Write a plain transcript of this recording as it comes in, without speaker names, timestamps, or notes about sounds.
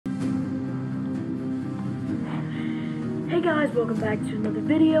Hey guys, welcome back to another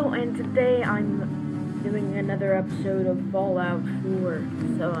video, and today I'm doing another episode of Fallout 4.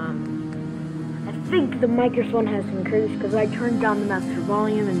 So, I think the microphone has increased because I turned down the master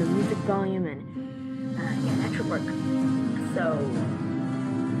volume and the music volume, and, yeah, that should work. So,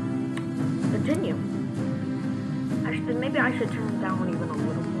 continue. Actually, maybe I should turn it down even a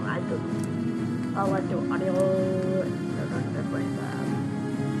little more. I don't know. I'll let the audio like that.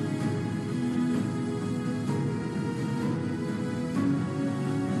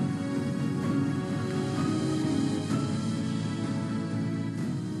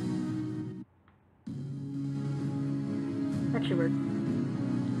 That should work.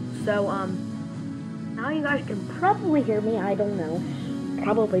 So, now you guys can probably hear me, I don't know.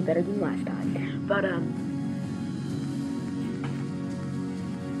 Probably better than last time. But,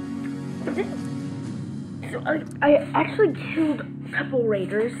 so I actually killed a couple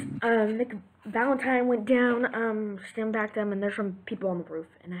raiders. Nick Valentine went down, stand back them, and there's some people on the roof,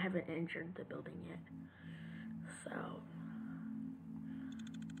 and I haven't injured the building yet. So,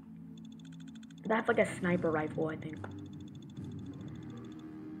 that's like a sniper rifle, I think.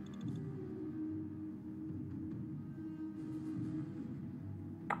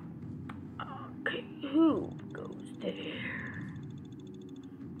 Okay, who goes there?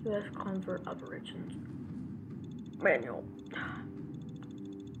 U.S. Convert Operations Manual.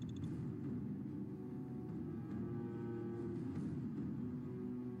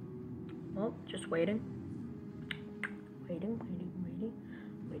 Well, just waiting. Waiting.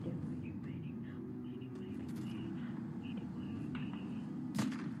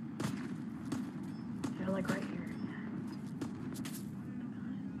 They're like right here.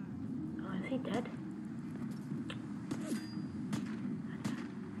 Oh, is he dead?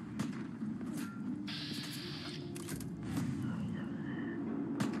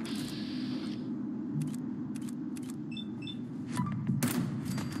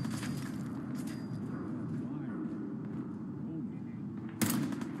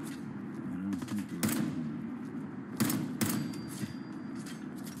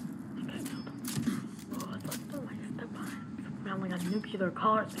 Like a nuclear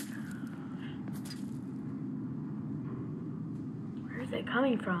car. Where is it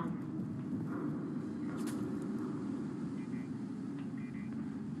coming from?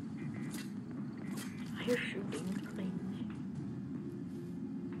 I hear shooting things.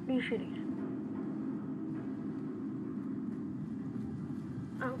 What are you shooting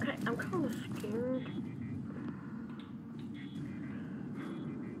at? Okay, I'm kind of scared.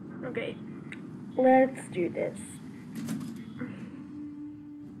 Okay, let's do this.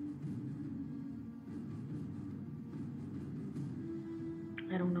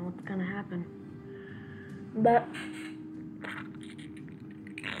 I don't know what's gonna happen, but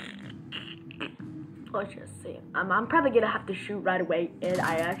let's just see. I'm probably gonna have to shoot right away, and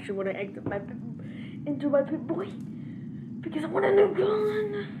I actually want to exit into my pit boy because I want a new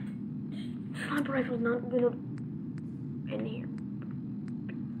gun. Sniper rifle's not gonna in here.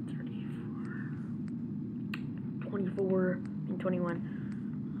 24 and 21.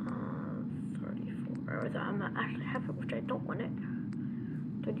 34. I'm actually have it, which I don't want it.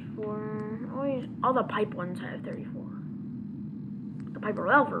 34. Always, all the pipe ones have 34. The Piper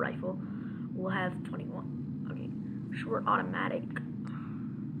revolver rifle will have 21. Okay, short automatic.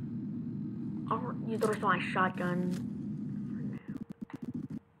 I'll use the rest of my shotgun for now.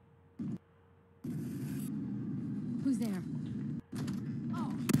 Who's there?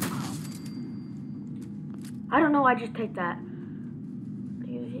 I don't know. I just take that.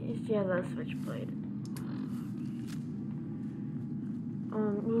 Yeah, the switchblade.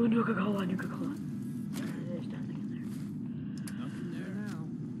 Nuka-Cola. There's nothing in there. Nothing there now.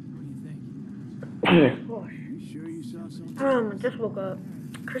 What do you think? Gosh. You sure you saw something? Just woke up.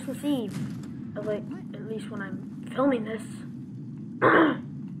 Christmas Eve. Like, at least when I'm filming this.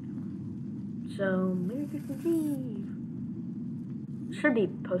 So, Merry Christmas Eve. Should be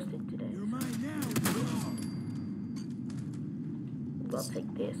posted today. You're mine now. I'll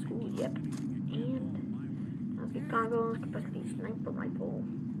take this. Ooh, yep. And I'll get goggles, capacity sniper rifle.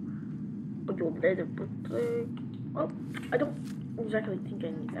 But your leather bootleg. Oh, I don't exactly think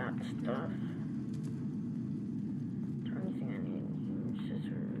I need that stuff. Is there anything I need?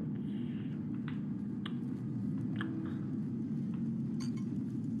 Scissors.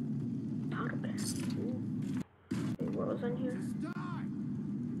 Powder bag. Ooh. Wait, what was in here?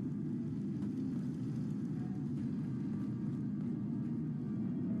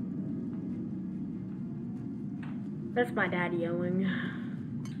 That's my dad yelling.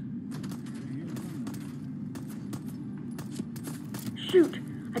 Shoot!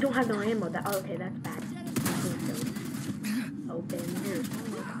 I don't have no ammo. Oh, okay, that's bad. open. Here's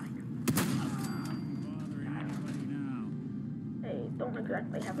one more time. They don't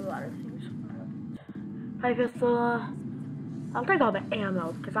exactly have a lot of things. I guess, I'll take all the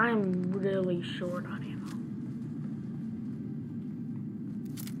ammo, because I'm really short on ammo.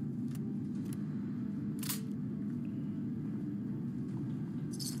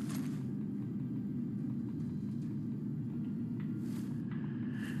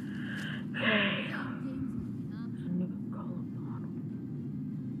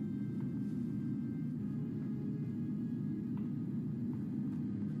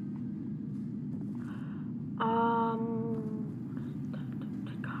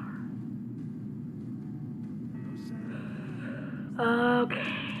 Okay,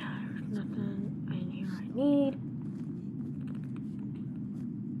 there's nothing in here I need.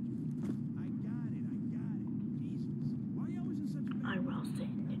 I will sit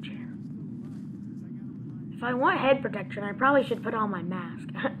in the chair. If I want head protection, I probably should put on my mask.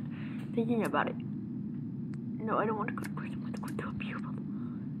 Thinking about it. No, I don't want to go to prison. I want to go to a pupil.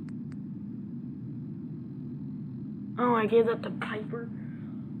 Oh, I gave that to Piper.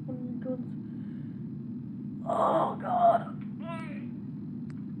 Oh, God.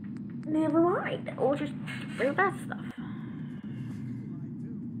 Never mind. We'll just bring that stuff.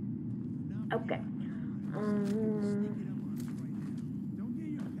 Okay.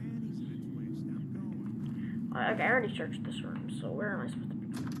 Okay, I already searched this room, so where am I supposed to be?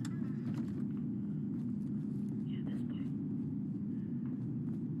 Yeah, this way.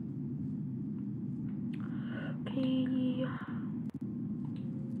 Okay.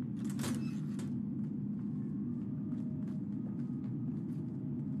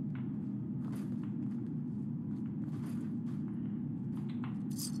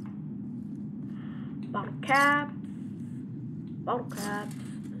 Bottle caps. Bottle caps.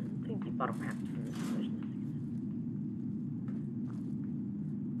 I think the bottle caps.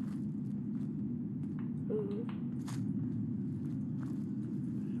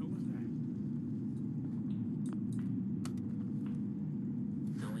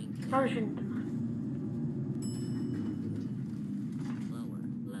 Probably shouldn't.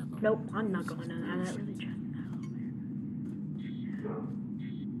 Nope, I'm not going to that. That really just.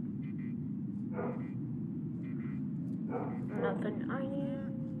 Nothing I need.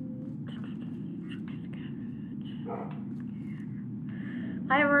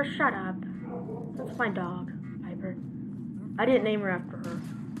 Piper, shut up. That's my dog, Piper. I didn't name her after her.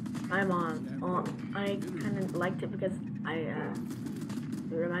 My mom. I kind of liked it because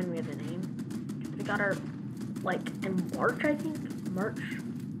it reminded me of the name. We got her, like, in March, I think? March?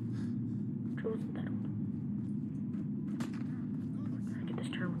 Which wasn't that old. I get this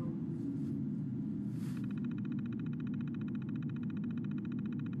terminal.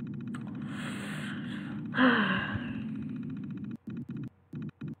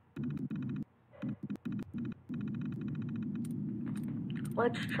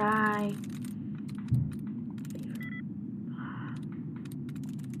 Let's try.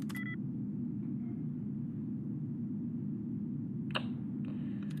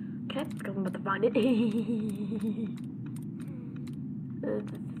 Okay, because I'm about to find it.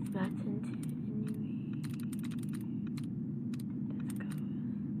 That's into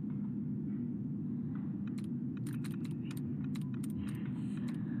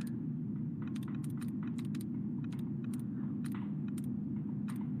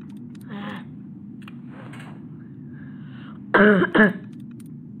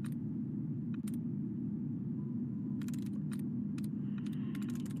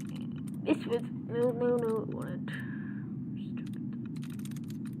This was no what?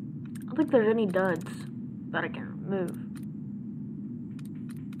 I don't think there's any duds that I can remove.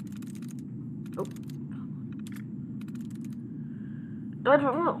 Oh, duds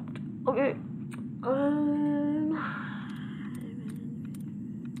removed. Okay.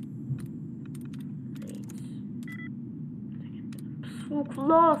 So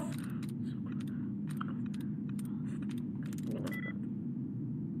close.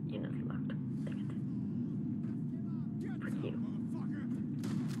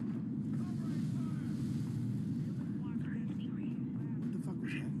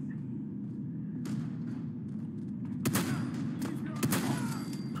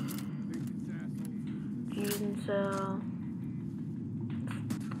 So,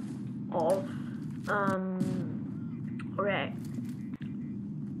 okay.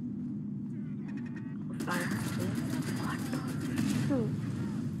 Fire.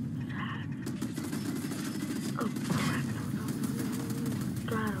 Oh crap!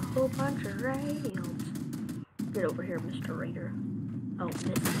 Got a whole bunch of rails. Get over here, Mr. Raider. Oh,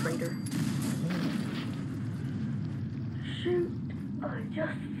 Mrs. Raider. shoot! I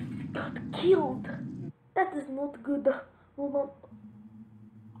just got killed! That is not good. Hold on.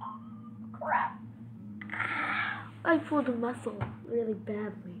 Oh, crap. I pulled a muscle really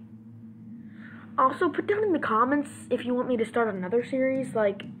badly. Also, put down in the comments if you want me to start another series,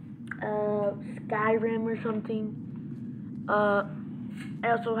 like Skyrim or something. I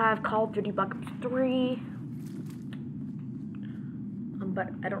also have Call of Duty Black Ops 3. But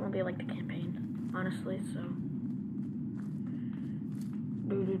I don't really like the campaign, honestly, so.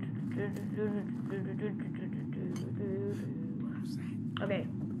 Okay.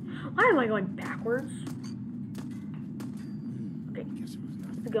 Why am I going backwards? Okay.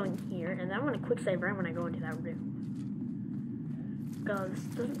 I'm going here, and then I'm gonna quick save right when I go into that room. Because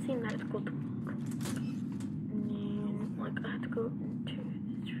it doesn't seem that it's cool to walk. And, like, I have to go into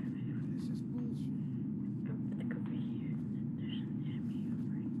this room. I have to go over here. There's an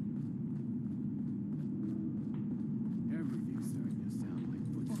enemy over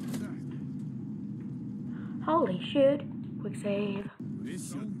here. Holy shit. Quick save. This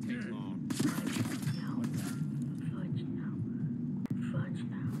shouldn't take long. No. Fudge now. Fudge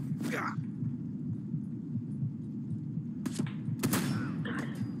now. Got it.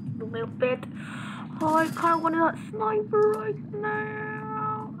 A little bit. Oh, I kind of want that sniper right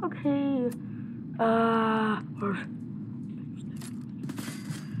now. Okay.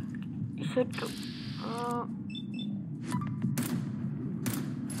 You said go.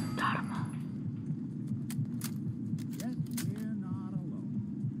 Got him.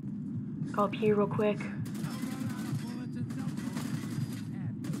 Go up here real quick.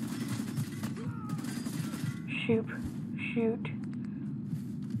 Shoot. Shoot.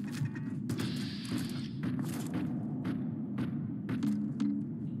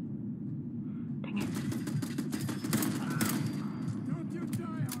 Dang it. Don't you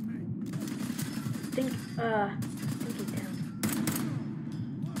die on me. Think he's down.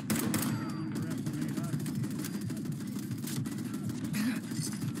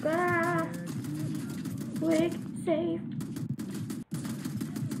 Ah! Quick save.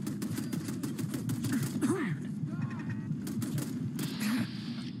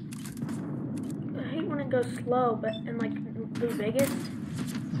 I hate when it goes slow, but in like the biggest,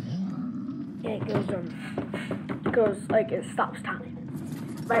 it goes like it stops time.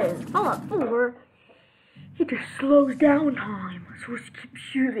 But in Fallout 4, it just slows down time, so it keeps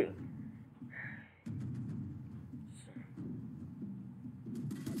shooting.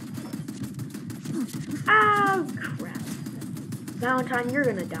 Oh crap! Valentine, you're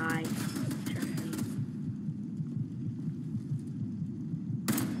gonna die. Trust me.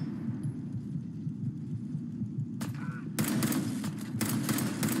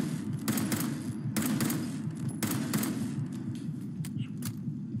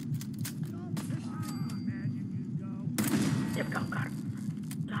 There we go, got it.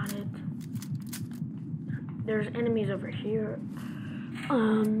 Got it. There's enemies over here.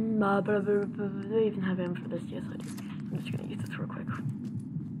 But I even have ammo for this. Yes, I do. I'm just gonna use this real quick. Just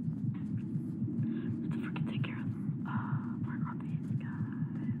to freaking take care of them. Where are these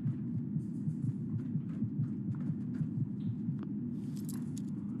guys?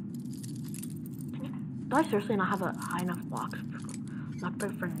 Do I seriously not have a high enough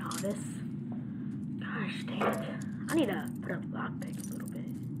lockpick for novice? Gosh dang it. I need to put up lockpick a little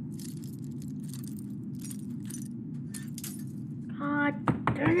bit. God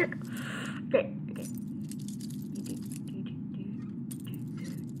dang it. Okay, okay.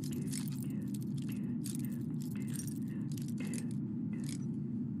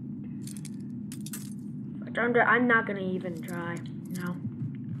 I'm not gonna even try. No.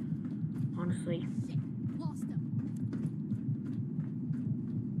 Honestly.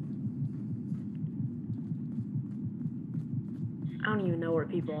 I don't even know where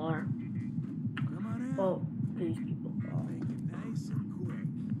people are. Well, these people are.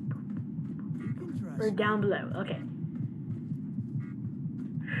 We're down below. Okay.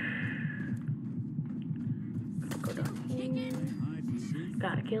 Go down here.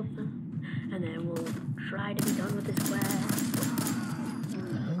 Gotta kill them. And then we'll try to be done with this quest.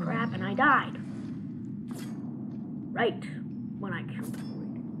 Crap, and I died. Right when I killed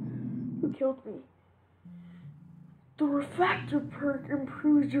him. Who killed me? The refractor perk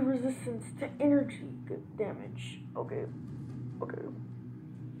improves your resistance to energy damage. Okay. Okay.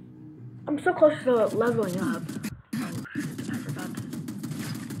 I'm so close to leveling up. Oh shit, I forgot.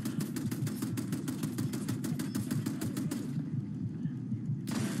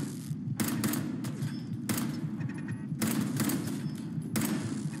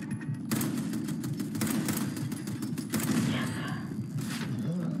 Yes.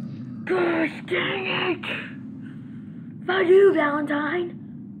 Gosh dang it! Fuck you,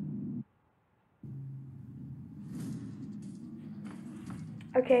 Valentine.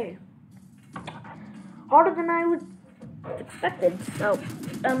 Okay. Harder than I would expected. So,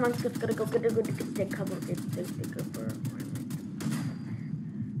 I'm just gonna go take cover. Take cover.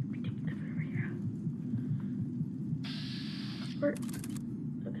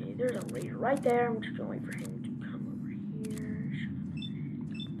 Okay, there's a laser right there. I'm just gonna wait for him to come over here.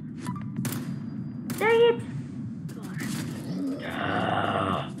 Dang it! Gosh.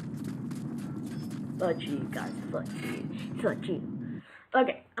 Fuck you guys. Fuck you. Fuck you.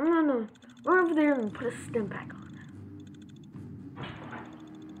 Okay, I'm gonna run over there and put a stim pack on.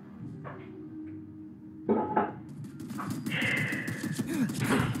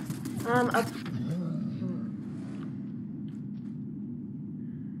 Up.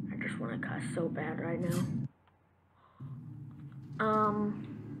 I just want to cuss so bad right now.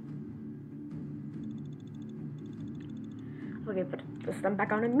 Okay, put the stim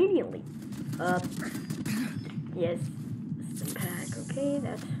pack on immediately. Yes, stim pack. Okay,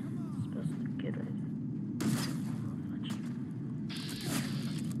 that's supposed to be good.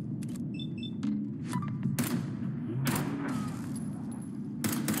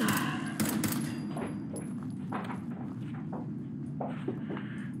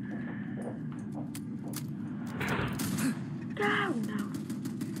 Oh no.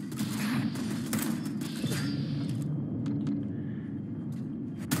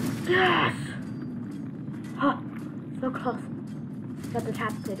 Yes! Huh, so close. Got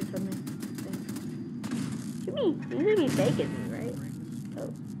decapitated from me. You should be faking me, right? Oh,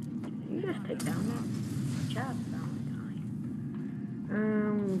 you just take down that. Good job,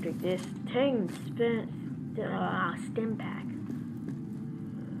 Valentine. Take this thing, stim pack.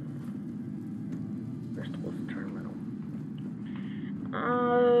 First was terminal.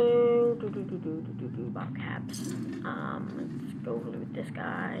 Bottle caps. Let's go with this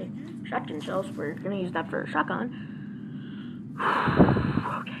guy. Shotgun shells. We're gonna use that for a shotgun.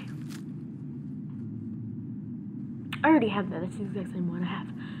 Okay. I already have that. That's the exact same one I have.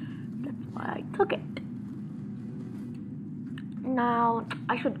 That's why I took it. Now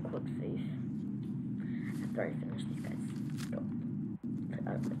I should clip these after I finish these guys.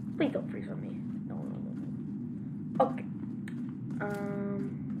 Please don't freeze on me. No. Okay.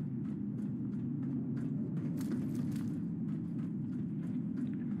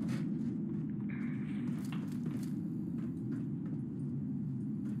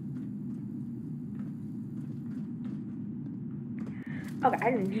 Okay,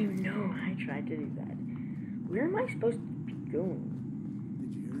 I didn't even know I tried to do that. Where am I supposed to be going?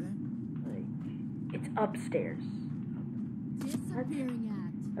 Did you hear that? Like, it's upstairs. Disappearing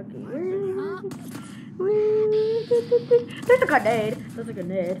act. Okay, there's a grenade. That's a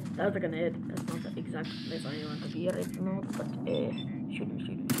grenade. That's a grenade. That's not the exact place I want to be right now, but shoot.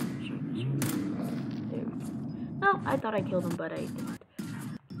 There we go. No, I thought I killed him, but I didn't.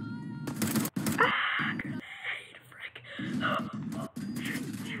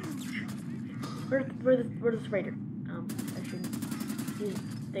 Where's this raider? I shouldn't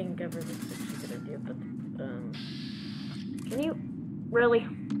think of this such a good idea, but can you really? I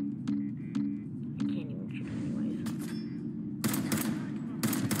can't even shoot anyways.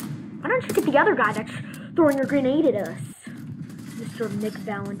 Why don't you get the other guy that's throwing a grenade at us, Mr. Nick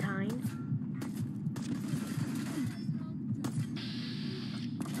Valentine?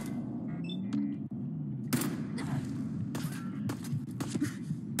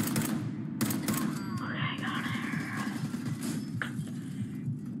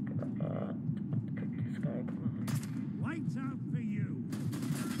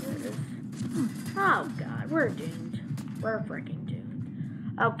 Oh god, we're doomed. We're freaking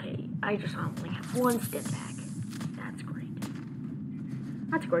doomed. Okay, I just only have one stim pack. That's great.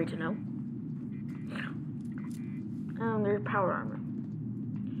 That's great to know. There's power armor.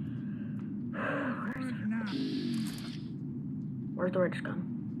 Where's the red gun?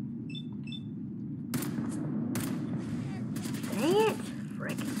 Dang it!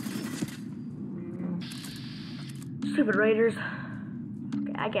 Frick. Stupid raiders.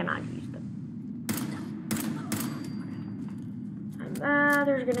 Okay, I cannot use them.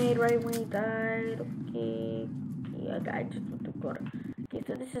 There's a grenade right when he died. Okay. Yeah, I just want to go. Okay,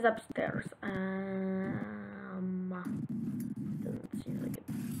 so this is upstairs. Doesn't seem like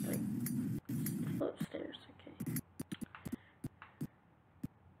it's like still upstairs. Okay.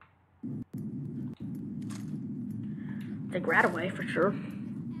 Take rat away for sure.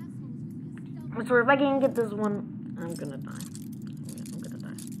 So if I can get this one, I'm gonna die.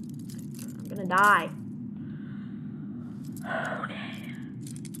 I'm gonna die. Okay.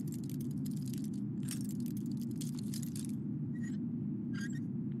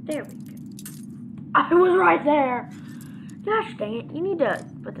 There we go. I was right there. Gosh dang it. You need to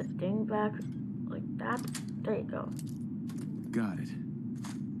put the thing back like that. There you go. Got it.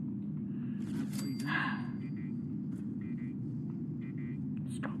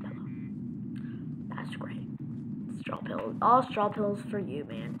 Straw pillow. That's great. Straw pillows. All straw pillows for you,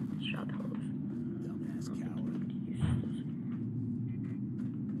 man. Straw pillows. Dumbass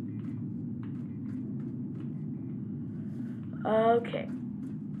coward. Okay.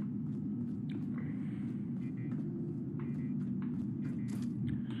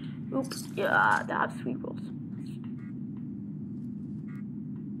 Oops. Yeah, that's sweet rolls.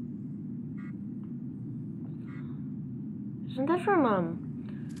 Isn't that from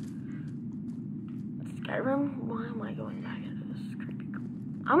Skyrim? Why am I going back into this creepy?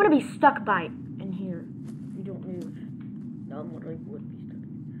 I'm gonna be stuck by it in here. You don't move. No, I'm literally would be stuck.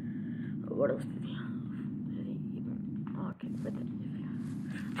 What else did he have? Did he even? Okay,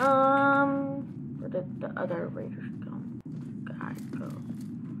 where did the other raiders go? God, go.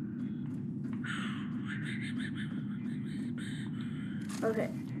 Okay.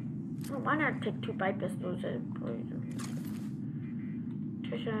 Well, why not take 2 pipe pistols and poison?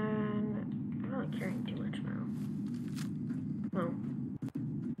 I'm not carrying too much now. No.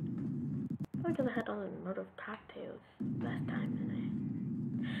 I could have had all the Molotov cocktails last time,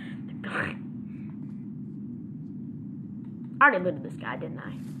 didn't I? I already looted this guy, didn't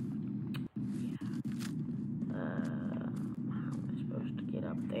I? Yeah. How am I supposed to get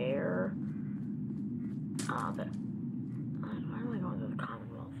up there? Oh, why am I going to the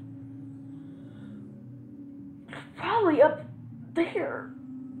Commonwealth? Probably up there.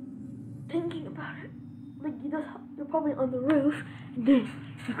 Thinking about it, like you're probably on the roof, and then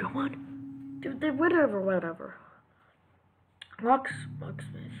you go on. Dude, whatever. Locksmith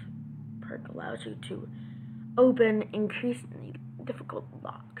perk allows you to open increasingly difficult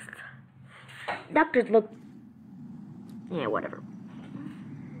locks. Doctors look. Yeah, whatever.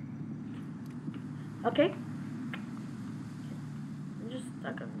 Okay. I'm just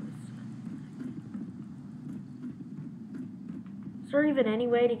stuck on this. Is there even any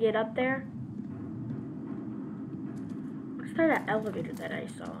way to get up there? What's that elevator that I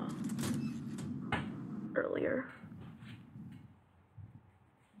saw earlier?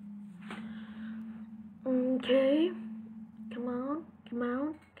 Okay. Come on.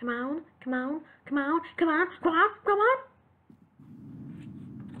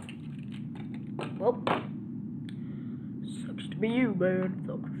 Well, sucks to be you, man.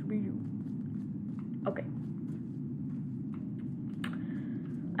 Sucks to be you. Okay.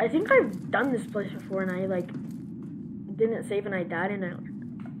 I think I've done this place before, and I didn't save, and I died, and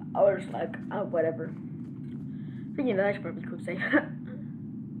I was like, oh, whatever. Thinking that I should probably quick save.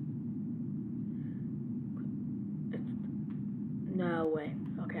 No way.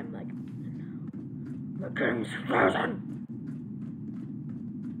 Okay, I'm like, the game's frozen.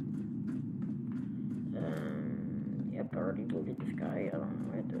 Yep, I already looted this guy. I don't know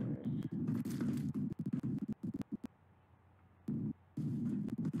where it is.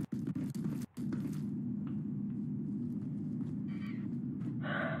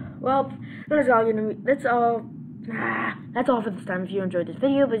 Well, that's all for this time. If you enjoyed this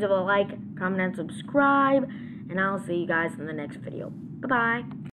video, please leave a like, comment, and subscribe, and I'll see you guys in the next video. Bye-bye.